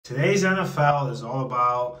Today's NFL is all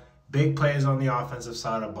about big plays on the offensive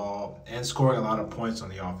side of the ball and scoring a lot of points on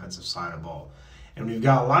the offensive side of the ball. And we've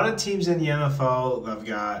got a lot of teams in the NFL that have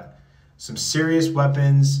got some serious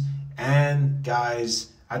weapons and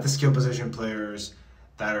guys at the skill position players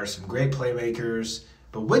that are some great playmakers.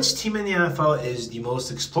 But which team in the NFL is the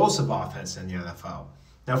most explosive offense in the NFL?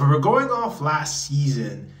 Now, if we were going off last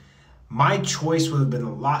season, my choice would have been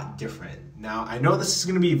a lot different. Now, I know this is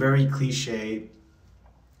going to be very cliche,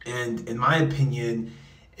 and in my opinion,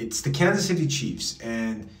 it's the Kansas City Chiefs.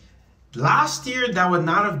 And last year, that would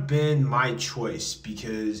not have been my choice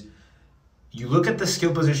because you look at the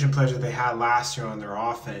skill position players that they had last year on their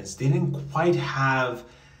offense, they didn't quite have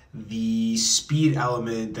the speed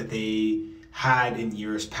element that they had in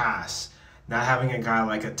years past. Not having a guy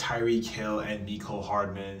like a Tyreek Hill and Mecole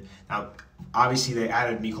Hardman. Now, obviously, they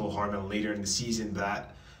added Mecole Hardman later in the season.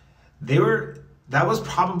 That was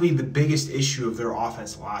probably the biggest issue of their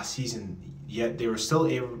offense last season. Yet they were still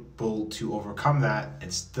able to overcome that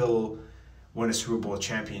and still win a Super Bowl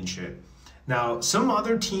championship. Now, some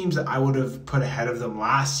other teams that I would have put ahead of them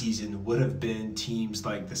last season would have been teams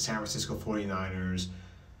like the San Francisco 49ers,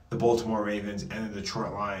 the Baltimore Ravens, and the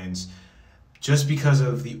Detroit Lions, just because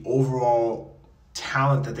of the overall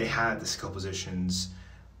talent that they had at the skill positions,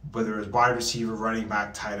 whether it was wide receiver, running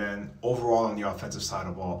back, tight end, overall on the offensive side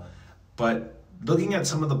of the ball. But looking at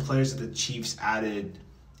some of the players that the Chiefs added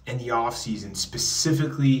in the offseason,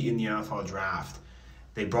 specifically in the NFL draft,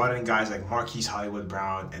 they brought in guys like Marquise Hollywood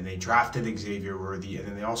Brown, and they drafted Xavier Worthy, and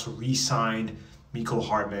then they also re-signed Mecole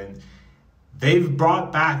Hardman. They've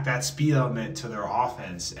brought back that speed element to their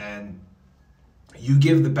offense, and you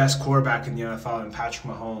give the best quarterback in the NFL and Patrick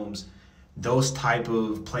Mahomes those type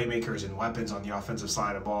of playmakers and weapons on the offensive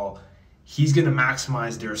side of the ball, he's going to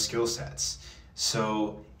maximize their skill sets.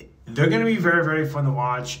 So they're going to be very, very fun to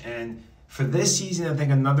watch. And for this season, I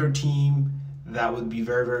think another team that would be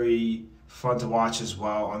very, very fun to watch as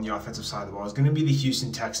well on the offensive side of the ball is going to be the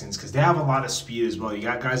Houston Texans, because they have a lot of speed as well. You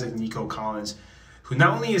got guys like Nico Collins, who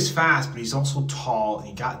not only is fast, but he's also tall. And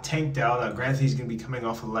he got Tank Dell. Now, granted, he's going to be coming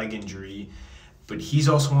off a leg injury, but he's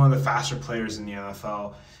also one of the faster players in the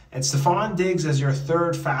NFL. And Stephon Diggs as your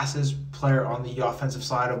third fastest player on the offensive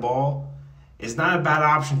side of the ball is not a bad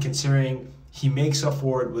option, considering he makes up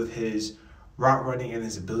for it with his route running and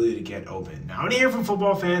his ability to get open. Now, I want to hear from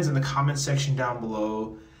football fans in the comment section down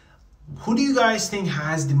below. Who do you guys think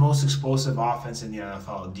has the most explosive offense in the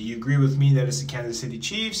NFL? Do you agree with me that it's the Kansas City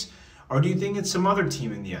Chiefs, or do you think it's some other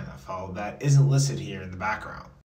team in the NFL that isn't listed here in the background?